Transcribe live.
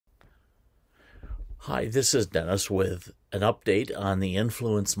Hi, this is Dennis with an update on the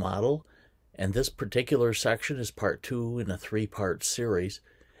influence model, and this particular section is part 2 in a 3-part series,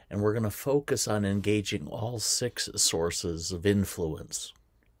 and we're going to focus on engaging all 6 sources of influence.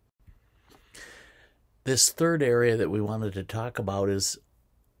 This third area that we wanted to talk about is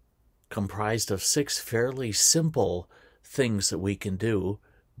comprised of 6 fairly simple things that we can do,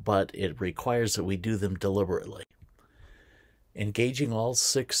 but it requires that we do them deliberately. Engaging all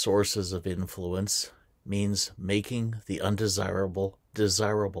 6 sources of influence means making the undesirable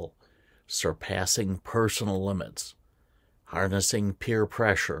desirable, surpassing personal limits, harnessing peer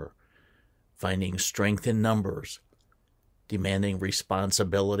pressure, finding strength in numbers, demanding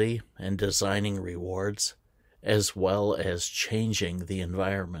responsibility and designing rewards, as well as changing the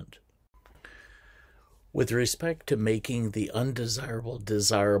environment. With respect to making the undesirable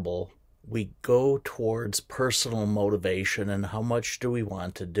desirable, we go towards personal motivation and how much do we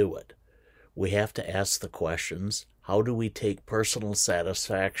want to do it. We have to ask the questions, how do we take personal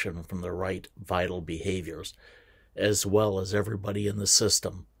satisfaction from the right vital behaviors, as well as everybody in the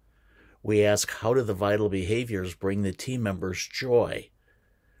system? We ask, how do the vital behaviors bring the team members joy?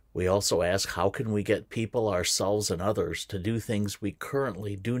 We also ask, how can we get people, ourselves, and others to do things we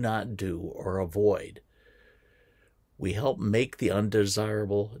currently do not do or avoid? We help make the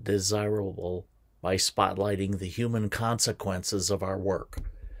undesirable desirable by spotlighting the human consequences of our work.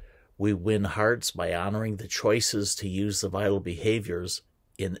 We win hearts by honoring the choices to use the vital behaviors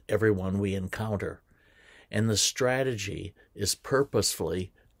in everyone we encounter. And the strategy is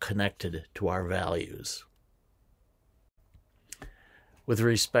purposefully connected to our values. With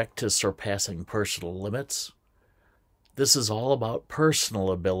respect to surpassing personal limits, this is all about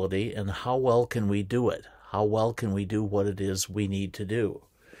personal ability and how well can we do it? How well can we do what it is we need to do?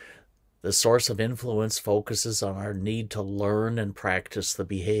 The source of influence focuses on our need to learn and practice the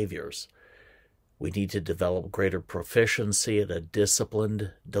behaviors. We need to develop greater proficiency at a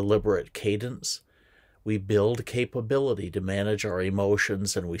disciplined, deliberate cadence. We build capability to manage our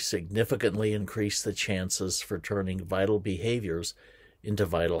emotions, and we significantly increase the chances for turning vital behaviors into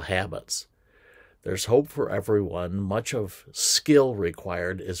vital habits. There's hope for everyone. Much of skill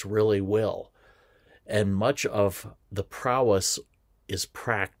required is really will. And much of the prowess is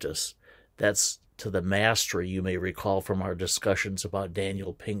practice. That's to the mastery you may recall from our discussions about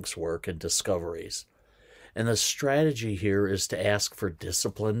Daniel Pink's work and discoveries. And the strategy here is to ask for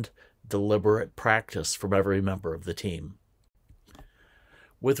disciplined, deliberate practice from every member of the team.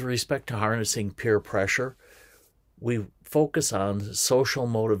 With respect to harnessing peer pressure, we focus on social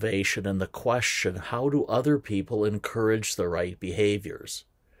motivation and the question, how do other people encourage the right behaviors?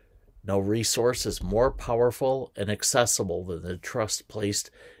 No resource is more powerful and accessible than the trust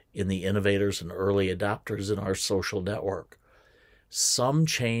placed in the innovators and early adopters in our social network. Some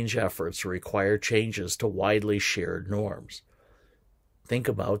change efforts require changes to widely shared norms. Think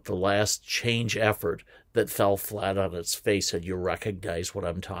about the last change effort that fell flat on its face, and you recognize what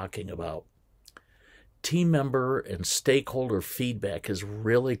I'm talking about. Team member and stakeholder feedback is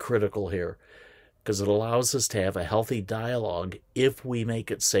really critical here, because it allows us to have a healthy dialogue if we make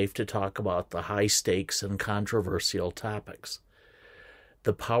it safe to talk about the high stakes and controversial topics.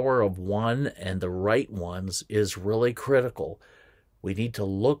 The power of one and the right ones is really critical. We need to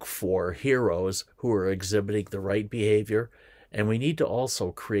look for heroes who are exhibiting the right behavior, and we need to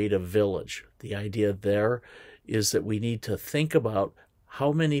also create a village. The idea there is that we need to think about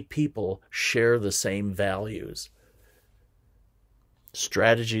how many people share the same values.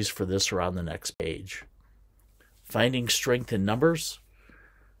 Strategies for this are on the next page. Finding strength in numbers.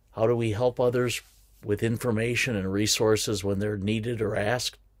 How do we help others with information and resources when they're needed or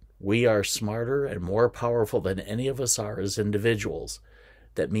asked? We are smarter and more powerful than any of us are as individuals.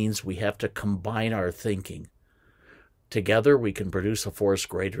 That means we have to combine our thinking. Together we can produce a force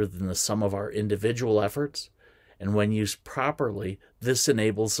greater than the sum of our individual efforts, and when used properly, this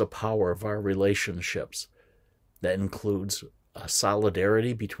enables the power of our relationships. That includes a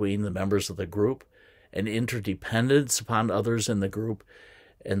solidarity between the members of the group, an interdependence upon others in the group,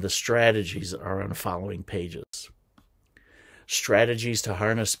 and the strategies are on the following pages. Strategies to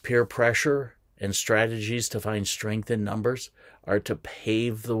harness peer pressure and strategies to find strength in numbers are to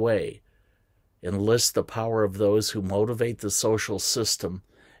pave the way, enlist the power of those who motivate the social system,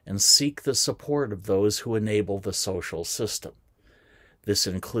 and seek the support of those who enable the social system. This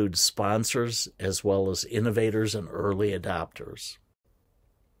includes sponsors as well as innovators and early adopters.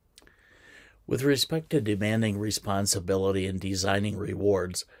 With respect to demanding responsibility and designing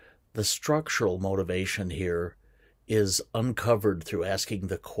rewards, the structural motivation here is uncovered through asking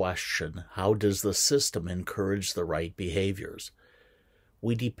the question, how does the system encourage the right behaviors?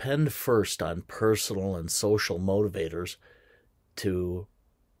 We depend first on personal and social motivators to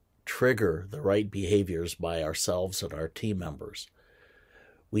trigger the right behaviors by ourselves and our team members.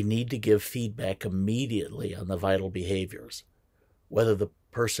 We need to give feedback immediately on the vital behaviors. Whether the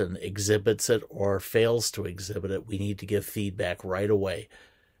person exhibits it or fails to exhibit it, we need to give feedback right away.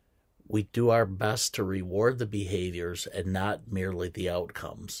 We do our best to reward the behaviors and not merely the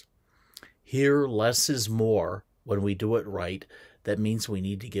outcomes. Here, less is more when we do it right. That means we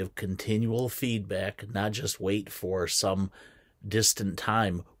need to give continual feedback, not just wait for some distant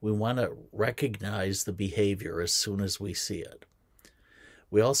time. We want to recognize the behavior as soon as we see it.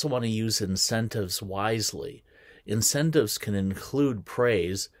 We also want to use incentives wisely. Incentives can include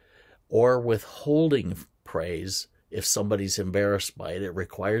praise or withholding praise. If somebody's embarrassed by it, it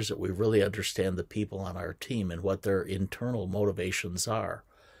requires that we really understand the people on our team and what their internal motivations are.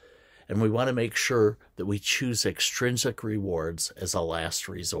 And we want to make sure that we choose extrinsic rewards as a last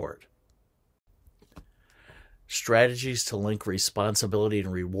resort. Strategies to link responsibility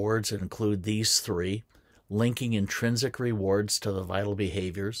and rewards include these three: linking intrinsic rewards to the vital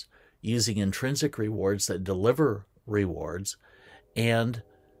behaviors, using intrinsic rewards that deliver rewards, and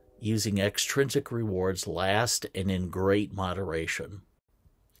using extrinsic rewards last and in great moderation.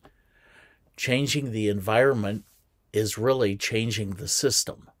 Changing the environment is really changing the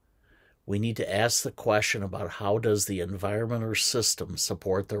system. We need to ask the question about how does the environment or system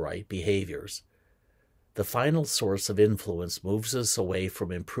support the right behaviors. The final source of influence moves us away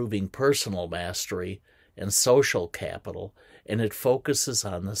from improving personal mastery and social capital, and it focuses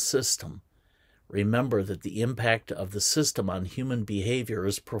on the system. Remember that the impact of the system on human behavior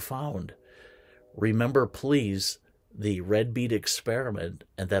is profound. Remember, please, the red bead experiment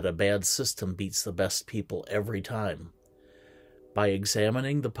and that a bad system beats the best people every time. By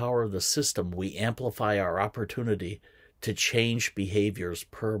examining the power of the system, we amplify our opportunity to change behaviors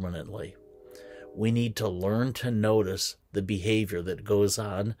permanently. We need to learn to notice the behavior that goes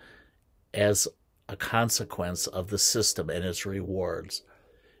on as a consequence of the system and its rewards.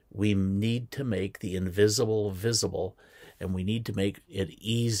 We need to make the invisible visible, and we need to make it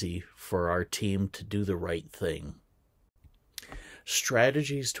easy for our team to do the right thing.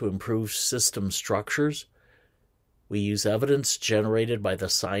 Strategies to improve system structures. We use evidence generated by the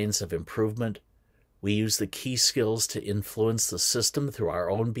science of improvement. We use the key skills to influence the system through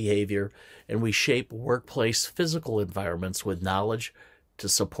our own behavior, and we shape workplace physical environments with knowledge to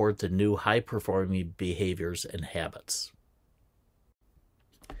support the new high-performing behaviors and habits.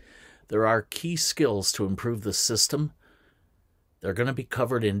 There are key skills to improve the system. They're going to be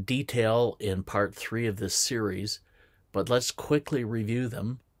covered in detail in part 3 of this series, but let's quickly review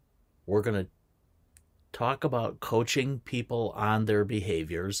them. We're going to talk about coaching people on their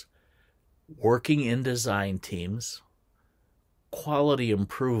behaviors, working in design teams, quality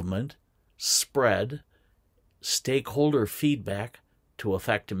improvement, spread, stakeholder feedback to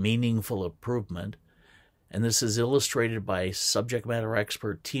affect meaningful improvement, and this is illustrated by subject matter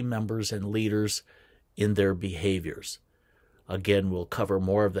expert team members and leaders in their behaviors. Again, we'll cover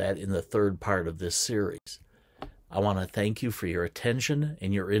more of that in the third part of this series. I want to thank you for your attention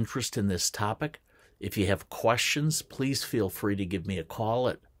and your interest in this topic. If you have questions, please feel free to give me a call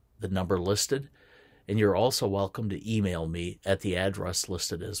at the number listed, and you're also welcome to email me at the address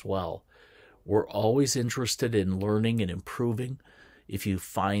listed as well. We're always interested in learning and improving. If you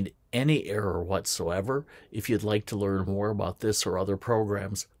find any error whatsoever, if you'd like to learn more about this or other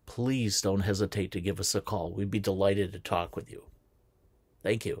programs, please don't hesitate to give us a call. We'd be delighted to talk with you.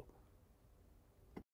 Thank you.